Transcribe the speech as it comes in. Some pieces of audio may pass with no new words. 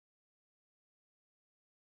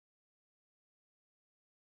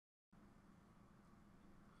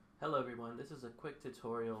Hello everyone, this is a quick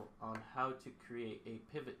tutorial on how to create a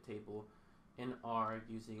pivot table in R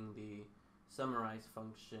using the summarize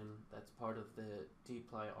function that's part of the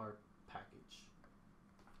Dplyr package.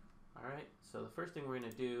 Alright, so the first thing we're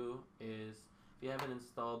going to do is, if you haven't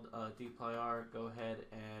installed Dplyr, go ahead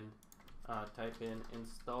and type in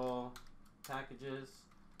install packages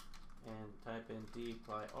and type in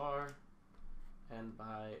Dplyr, and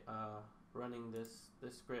by running this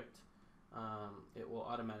script, it will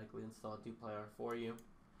automatically install Dplyr for you.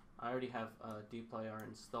 I already have Dplyr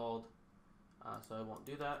installed, so I won't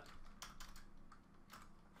do that.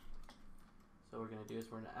 So what we're going to do is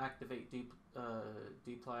we're going to activate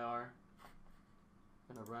Dplyr,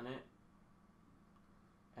 going to run it,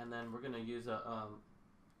 and then we're going to use a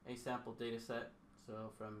sample data set.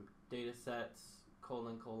 So from datasets :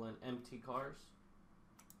 empty cars.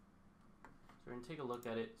 So we're going to take a look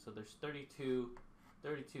at it. So there's 32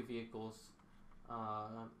 vehicles,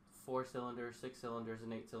 4 cylinders, 6 cylinders,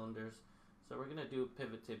 and 8 cylinders. So we're going to do a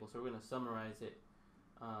pivot table. So we're going to summarize it,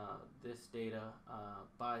 this data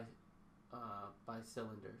by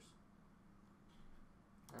cylinders.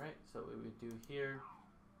 Alright, so what we would do here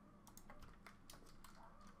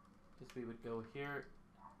is we would go here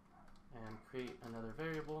and create another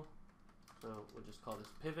variable. So we'll just call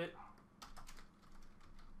this pivot,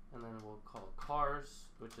 and then we'll call cars,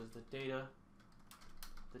 which is the data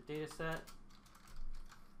set.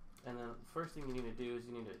 And then the first thing you need to do is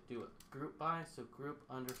you need to do a group by. So group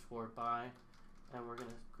underscore by, and we're going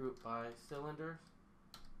to group by cylinders.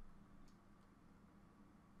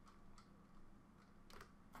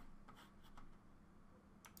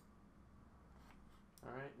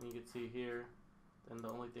 Alright, and you can see here, then the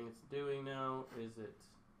only thing it's doing now is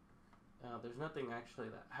there's nothing actually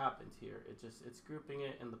that happens here. It's grouping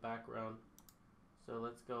it in the background. So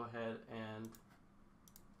let's go ahead and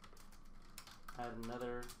add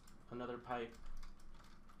another pipe,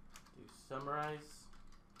 do summarize,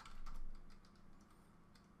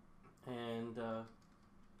 and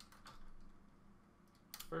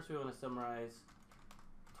first we want to summarize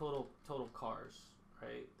total cars,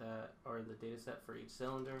 right, that are in the data set for each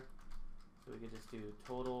cylinder. So we could just do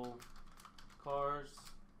total cars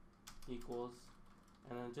equals,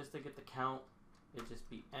 and then just to get the count, it'd just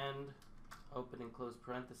be end, open and close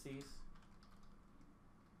parentheses,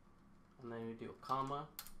 and then we do a comma.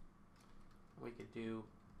 We could do,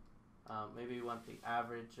 maybe we want the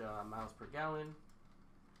average miles per gallon,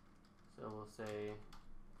 so we'll say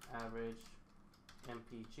average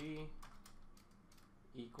mpg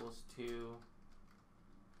equals to,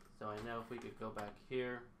 so I know if we could go back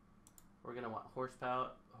here, we're going to want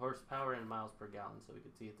horsepower and miles per gallon, so we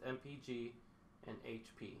can see it's mpg and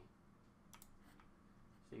HP.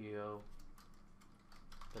 So you go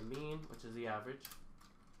the mean, which is the average,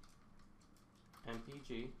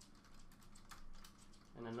 mpg,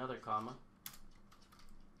 and another comma,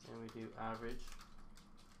 and we do average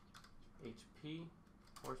HP,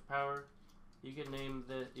 horsepower. You can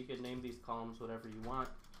name these columns whatever you want.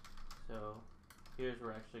 So here's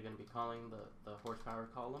we're actually going to be calling the horsepower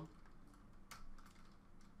column.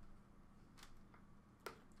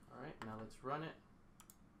 Alright, now let's run it,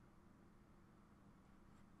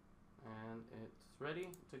 and it's ready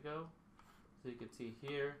to go. So you can see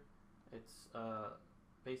here, it's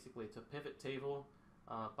basically it's a pivot table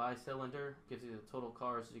by cylinder, gives you the total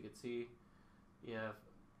cars. As you can see, you have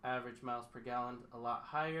average miles per gallon a lot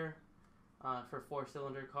higher for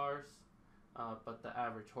 4-cylinder cars, but the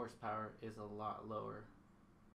average horsepower is a lot lower